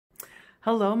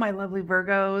Hello, my lovely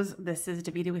Virgos. This is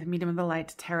Davida with Medium of the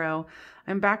Light Tarot.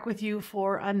 I'm back with you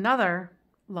for another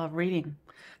love reading.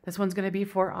 This one's going to be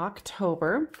for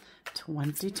October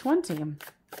 2020. And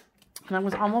I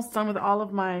was almost done with all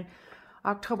of my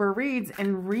October reads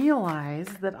and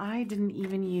realized that I didn't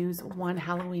even use one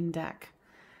Halloween deck.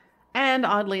 And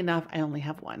oddly enough, I only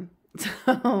have one.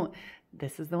 So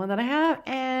this is the one that I have,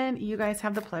 and you guys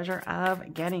have the pleasure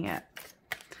of getting it.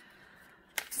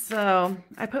 So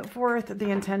I put forth the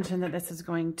intention that this is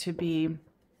going to be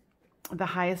the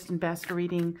highest and best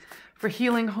reading for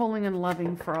healing, holding, and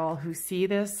loving for all who see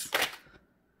this.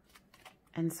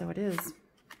 And so it is.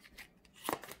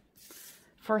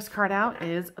 First card out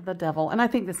is the Devil. And I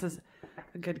think this is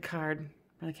a good card.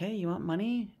 Like, hey, you want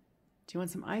money? Do you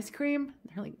want some ice cream?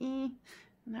 They're like,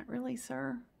 not really,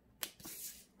 sir.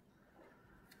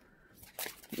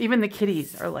 Even the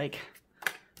kitties are like,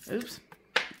 oops.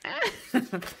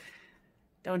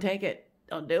 Don't take it.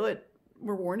 Don't do it.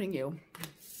 We're warning you.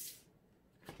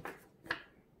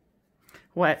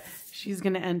 What? She's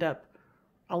going to end up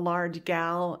a large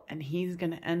gal and he's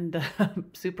going to end up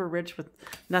super rich with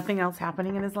nothing else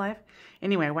happening in his life.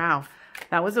 Anyway, wow.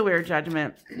 That was a weird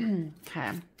judgment.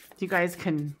 Okay. You guys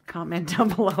can comment down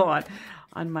below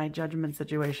on my judgment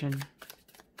situation.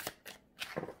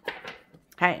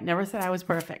 Hey, never said I was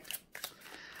perfect.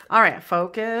 All right,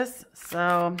 focus.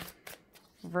 So,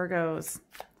 Virgos.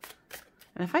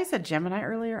 And if I said Gemini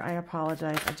earlier, I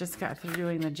apologize. I just got through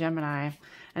doing the Gemini,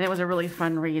 and it was a really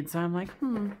fun read. So I'm like,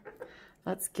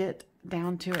 let's get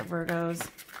down to it, Virgos.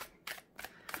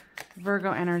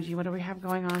 Virgo energy. What do we have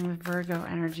going on with Virgo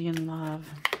energy and love?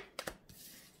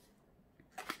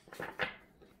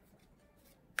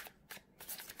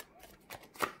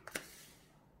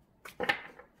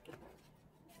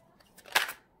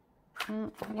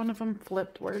 One of them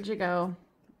flipped. Where'd you go?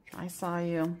 I saw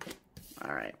you.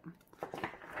 All right.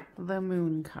 The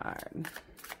Moon card.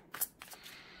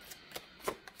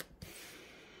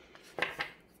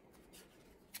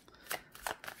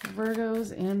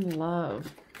 Virgos in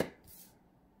love.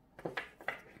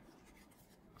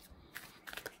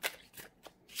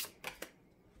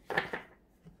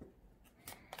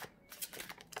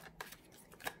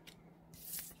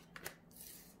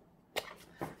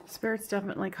 Spirit's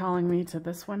definitely calling me to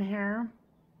this one here.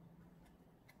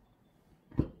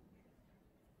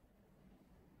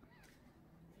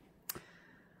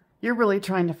 You're really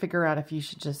trying to figure out if you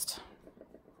should just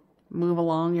move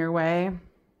along your way.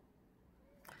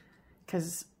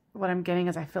 Because what I'm getting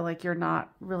is I feel like you're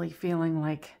not really feeling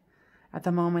like at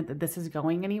the moment that this is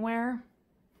going anywhere.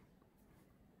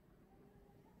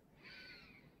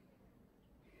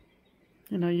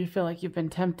 You know, you feel like you've been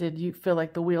tempted. You feel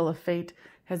like the wheel of fate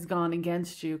has gone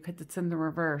against you because it's in the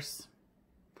reverse.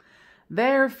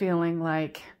 They're feeling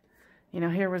like, you know,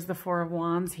 here was the Four of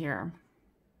Wands here.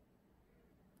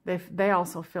 They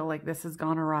also feel like this has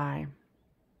gone awry.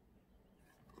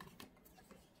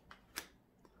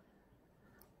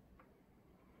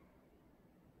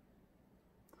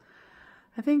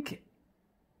 I think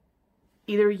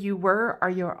either you were or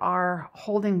you are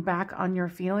holding back on your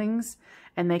feelings,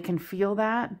 and they can feel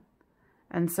that.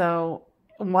 And so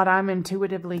what I'm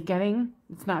intuitively getting,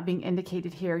 it's not being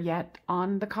indicated here yet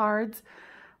on the cards,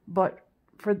 but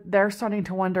they're starting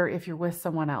to wonder if you're with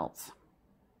someone else.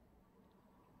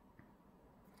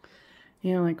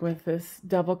 You know, like with this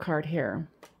Devil card here.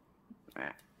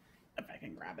 If I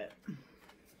can grab it.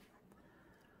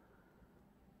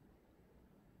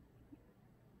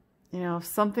 You know, if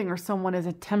something or someone is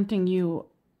attempting you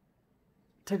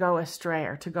to go astray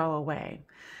or to go away.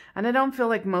 And I don't feel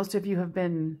like most of you have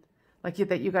been, like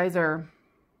that you guys are,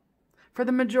 for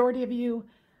the majority of you,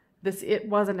 it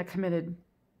wasn't a committed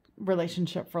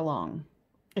relationship for long,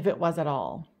 if it was at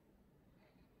all.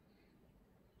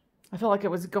 I feel like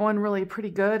it was going really pretty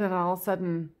good, and all of a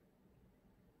sudden,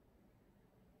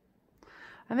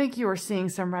 I think you were seeing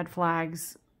some red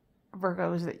flags,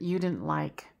 Virgos, that you didn't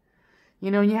like.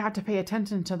 You know, and you have to pay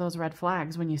attention to those red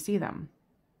flags when you see them.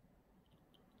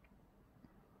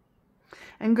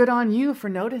 And good on you for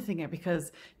noticing it,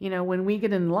 because, you know, when we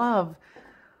get in love,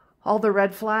 all the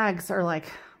red flags are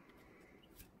like,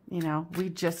 you know, we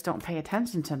just don't pay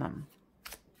attention to them.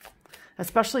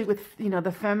 Especially with, you know,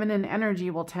 the feminine energy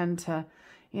will tend to,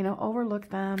 you know, overlook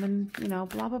them and, you know,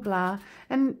 blah, blah, blah.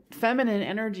 And feminine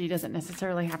energy doesn't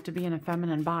necessarily have to be in a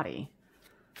feminine body.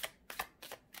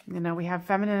 You know, we have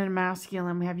feminine and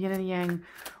masculine. We have yin and yang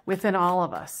within all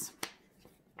of us.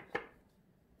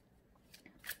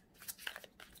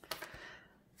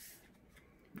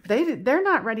 They're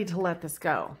not ready to let this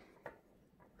go.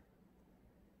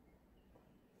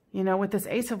 You know, with this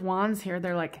Ace of Wands here,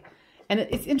 they're like, And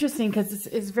it's interesting because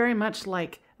it's very much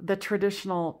like the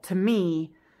traditional, to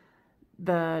me,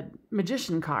 the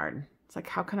magician card. It's like,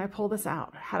 how can I pull this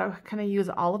out? Can I use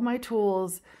all of my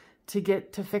tools to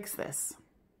fix this?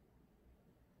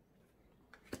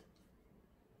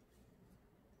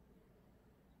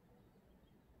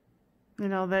 You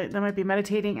know, they might be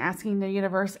meditating, asking the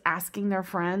universe, asking their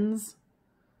friends.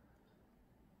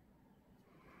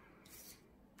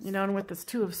 You know, and with this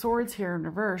Two of Swords here in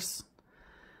reverse,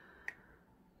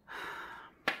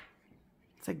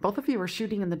 it's like both of you are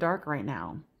shooting in the dark right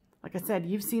now. Like I said,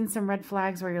 you've seen some red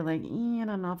flags where you're like, I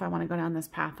don't know if I want to go down this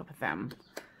path with them.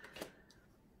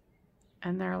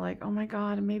 And they're like, oh my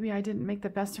God, maybe I didn't make the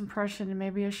best impression and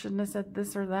maybe I shouldn't have said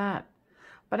this or that.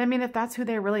 But I mean, if that's who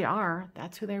they really are,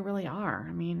 that's who they really are.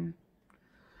 I mean,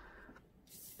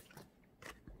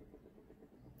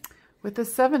 with the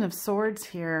Seven of Swords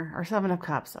here, or Seven of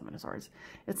Cups, Seven of Swords,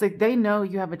 it's like they know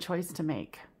you have a choice to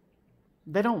make.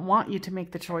 They don't want you to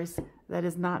make the choice that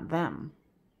is not them.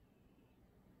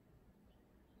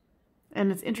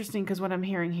 And it's interesting because what I'm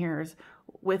hearing here is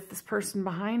with this person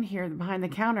behind here, behind the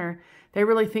counter, they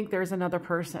really think there's another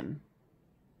person.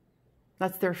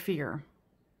 That's their fear.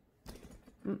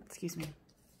 Excuse me.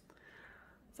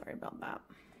 Sorry about that.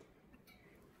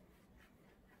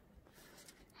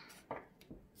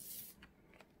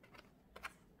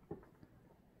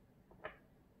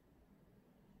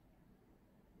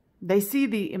 They see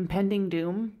the impending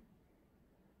doom.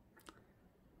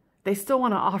 They still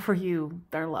want to offer you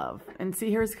their love. And see,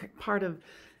 here's part of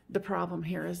the problem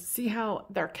here is see how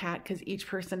their cat, because each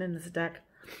person in this deck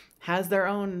has their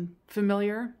own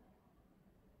familiar.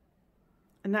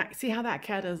 And that, see how that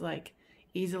cat is like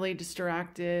easily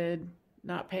distracted,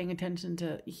 not paying attention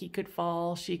to he could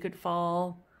fall, she could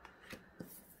fall.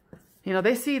 You know,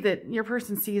 they see that your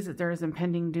person sees that there is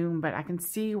impending doom, but I can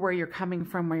see where you're coming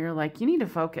from, where you're like, you need to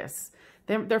focus.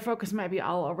 Their focus might be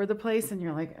all over the place, and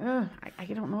you're like, ugh, I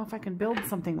don't know if I can build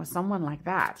something with someone like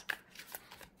that.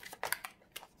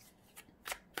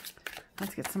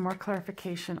 Let's get some more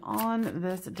clarification on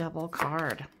this Devil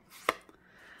card.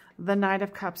 The Knight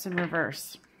of Cups in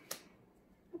reverse.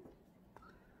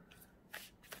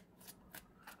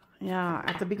 Yeah,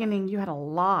 at the beginning, you had a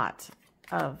lot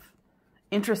of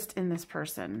interest in this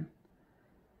person.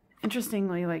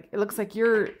 Interestingly, like it looks like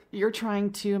you're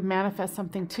trying to manifest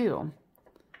something too.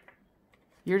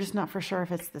 You're just not for sure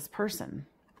if it's this person.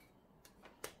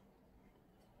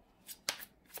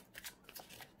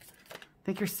 I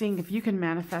think you're seeing if you can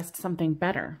manifest something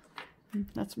better.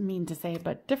 That's mean to say,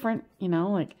 but different, you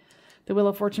know, like the Wheel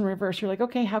of Fortune reverse. You're like,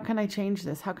 okay, how can I change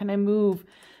this? How can I move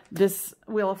this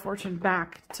Wheel of Fortune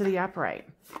back to the upright?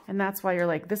 And that's why you're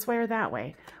like, this way or that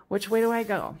way? Which way do I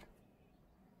go?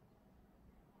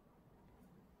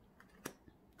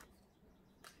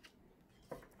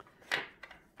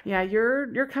 Yeah,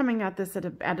 you're coming at this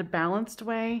at a balanced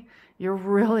way. You're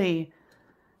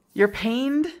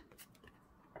pained,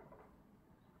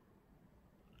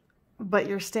 but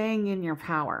you're staying in your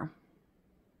power.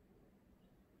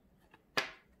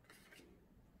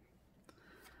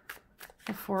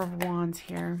 The Four of Wands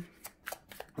here.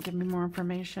 Give me more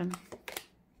information.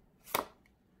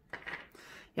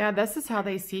 Yeah, this is how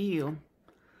they see you.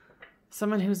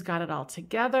 Someone who's got it all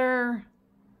together.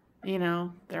 You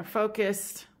know, they're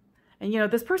focused. And, you know,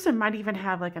 this person might even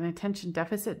have like an attention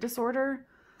deficit disorder.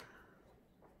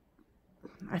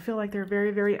 I feel like they're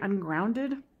very, very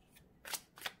ungrounded.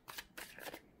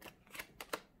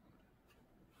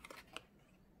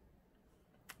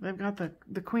 They've got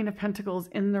the Queen of Pentacles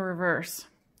in the reverse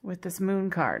with this Moon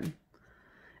card.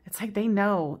 It's like they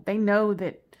know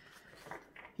that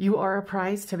you are a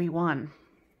prize to be won.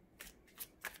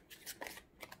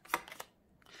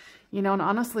 You know, and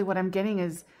honestly, what I'm getting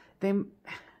is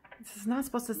this is not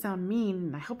supposed to sound mean,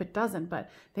 and I hope it doesn't,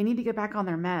 but they need to get back on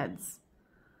their meds.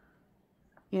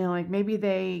 You know, like maybe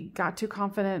they got too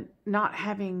confident not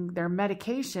having their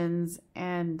medications,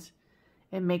 and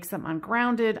it makes them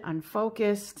ungrounded,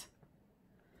 unfocused.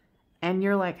 And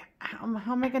you're like, how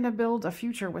am I going to build a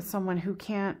future with someone who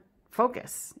can't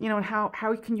focus? You know, and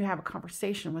how can you have a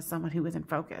conversation with someone who isn't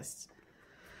focused?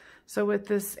 So with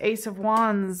this Ace of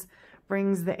Wands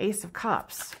brings the Ace of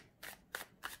Cups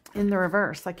in the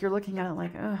reverse. Like you're looking at it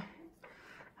like, ugh,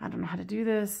 I don't know how to do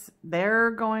this.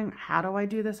 They're going, how do I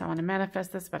do this? I want to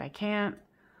manifest this, but I can't.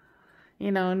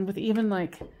 You know, and with even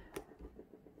like,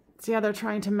 see how they're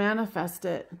trying to manifest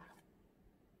it.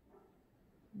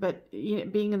 But you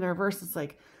know, being in the reverse, it's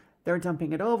like they're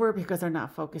dumping it over because they're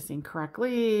not focusing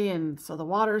correctly. And so the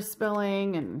water's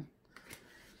spilling. And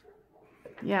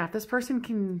yeah, if this person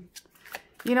can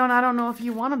You know, and I don't know if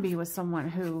you want to be with someone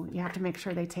who you have to make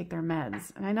sure they take their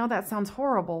meds. And I know that sounds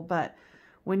horrible, but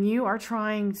when you are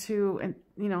trying to, and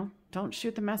you know, don't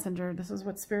shoot the messenger. This is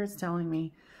what Spirit's telling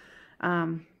me.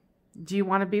 Do you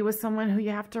want to be with someone who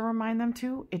you have to remind them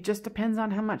to? It just depends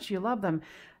on how much you love them.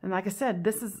 And like I said,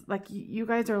 this is like, you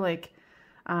guys are like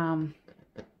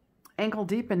ankle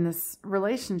deep in this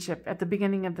relationship at the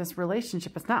beginning of this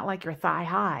relationship. It's not like you're thigh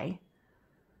high.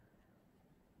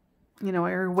 You know,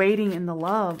 you're waiting in the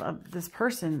love of this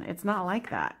person. It's not like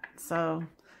that. So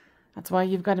that's why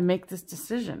you've got to make this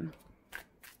decision.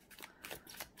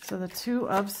 So the Two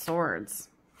of Swords.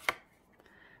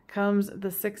 Comes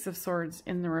the Six of Swords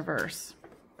in the reverse.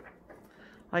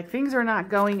 Like things are not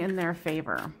going in their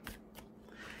favor.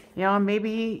 You know,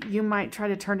 maybe you might try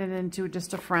to turn it into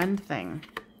just a friend thing.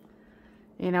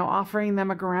 You know, offering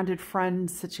them a grounded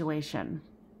friend situation.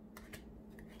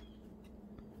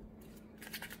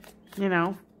 You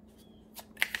know,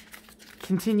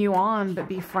 continue on, but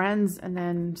be friends and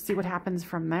then see what happens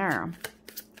from there.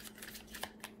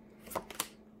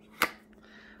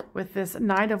 With this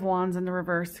Knight of Wands in the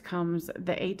reverse comes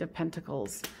the Eight of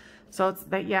Pentacles. So it's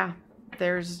that, yeah,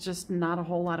 there's just not a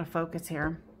whole lot of focus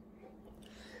here.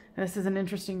 And this is an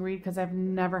interesting read because I've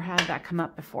never had that come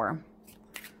up before.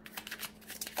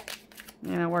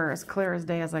 You know, where as clear as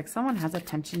day is like someone has a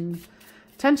tension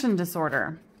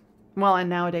disorder. Well, and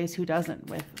nowadays who doesn't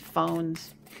with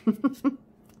phones?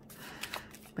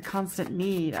 The constant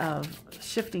need of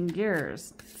shifting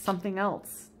gears, something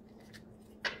else.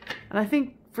 And I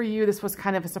think for you, this was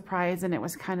kind of a surprise, and it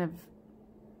was kind of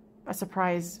a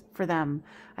surprise for them.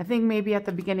 I think maybe at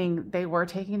the beginning they were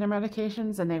taking their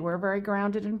medications and they were very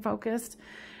grounded and focused.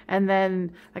 And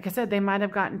then, like I said, they might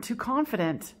have gotten too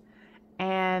confident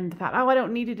and thought, oh, I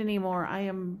don't need it anymore. I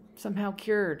am somehow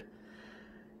cured.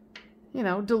 You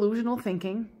know, delusional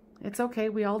thinking. It's okay.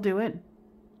 We all do it.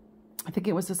 I think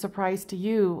it was a surprise to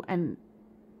you and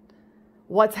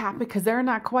what's happened because they're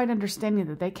not quite understanding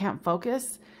that they can't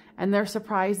focus. And they're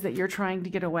surprised that you're trying to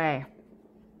get away.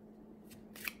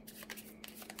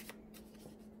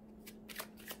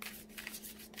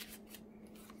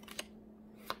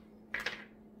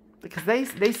 Because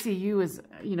they see you as,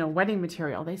 you know, wedding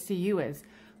material. They see you as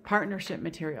partnership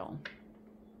material.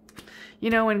 You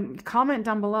know, and comment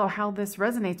down below how this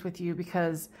resonates with you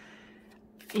because,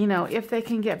 you know, if they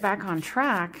can get back on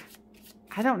track,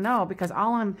 I don't know, because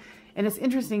and it's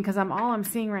interesting because all I'm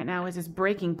seeing right now is this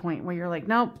breaking point where you're like,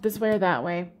 nope, this way or that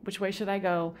way. Which way should I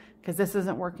go? Because this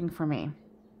isn't working for me.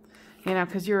 You know,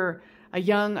 because you're a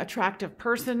young, attractive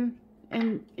person,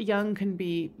 and young can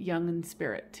be young in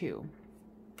spirit too.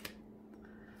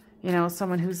 You know,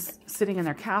 someone who's sitting in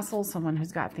their castle, someone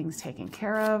who's got things taken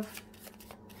care of.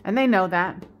 And they know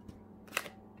that.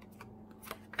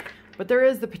 But there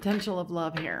is the potential of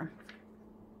love here.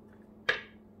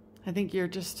 I think you're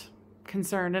just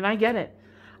concerned, and I get it.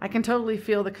 I can totally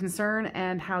feel the concern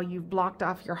and how you've blocked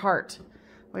off your heart,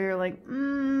 where you're like,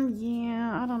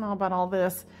 yeah, I don't know about all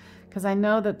this, because I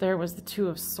know that there was the Two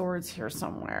of Swords here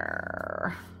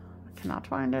somewhere. I cannot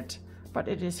find it, but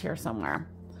it is here somewhere.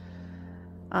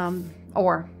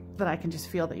 Or that I can just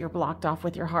feel that you're blocked off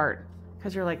with your heart,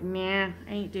 because you're like, nah, I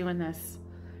ain't doing this,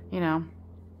 you know,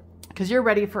 because you're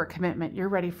ready for a commitment. You're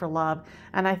ready for love.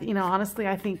 And you know, honestly,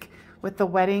 I think with the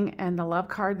wedding and the love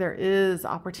card, there is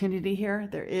opportunity here.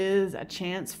 There is a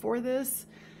chance for this.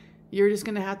 You're just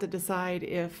going to have to decide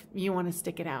if you want to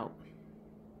stick it out.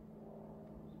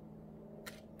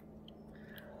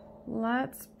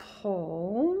 Let's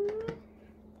pull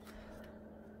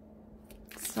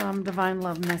some divine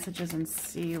love messages and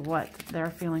see what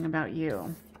they're feeling about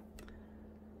you.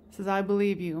 It says, I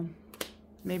believe you.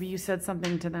 Maybe you said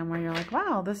something to them where you're like,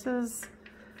 wow, this is,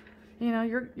 you know,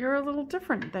 you're a little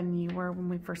different than you were when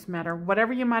we first met, or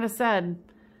whatever you might have said.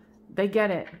 They get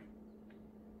it.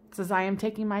 It says, I am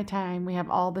taking my time. We have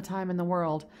all the time in the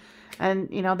world. And,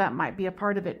 you know, that might be a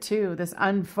part of it too. This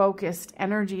unfocused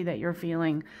energy that you're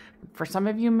feeling. For some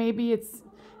of you, maybe it's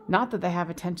not that they have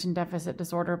attention deficit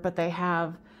disorder, but they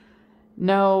have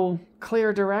no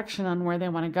clear direction on where they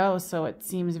want to go. So it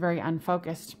seems very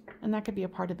unfocused. And that could be a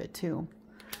part of it too.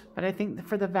 But I think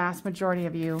for the vast majority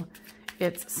of you,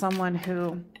 it's someone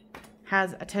who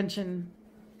has attention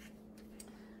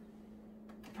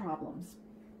problems.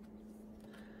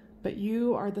 But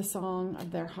you are the song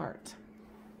of their heart.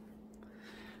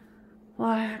 Well,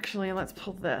 actually, let's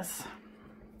pull this.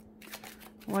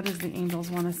 What does the angels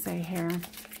want to say here?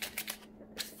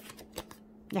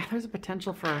 Yeah, there's a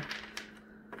potential for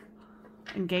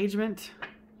engagement.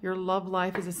 Your love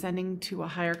life is ascending to a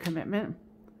higher commitment.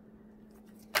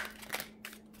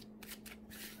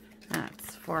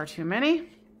 That's far too many.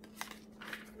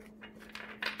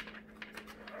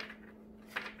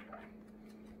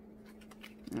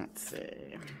 Let's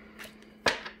see.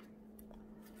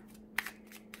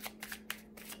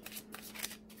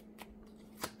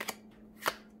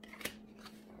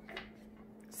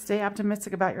 Stay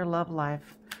optimistic about your love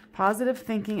life. Positive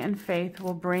thinking and faith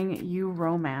will bring you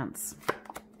romance.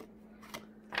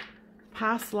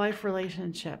 Past life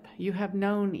relationship. You have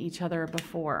known each other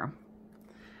before.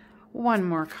 One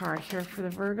more card here for the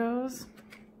Virgos.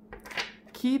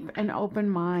 Keep an open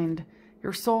mind.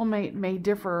 Your soulmate may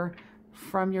differ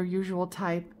from your usual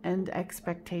type and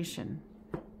expectation.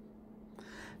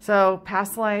 So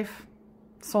past life,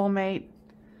 soulmate,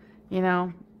 you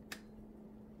know,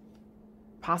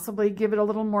 possibly give it a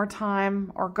little more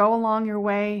time or go along your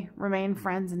way, remain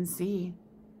friends and see.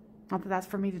 Not that that's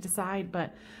for me to decide,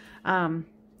 but I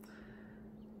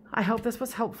hope this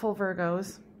was helpful,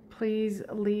 Virgos. Please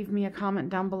leave me a comment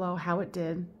down below how it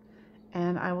did.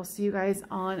 And I will see you guys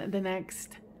on the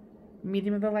next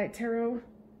Medium of the Light Tarot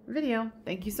video.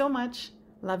 Thank you so much.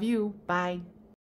 Love you. Bye.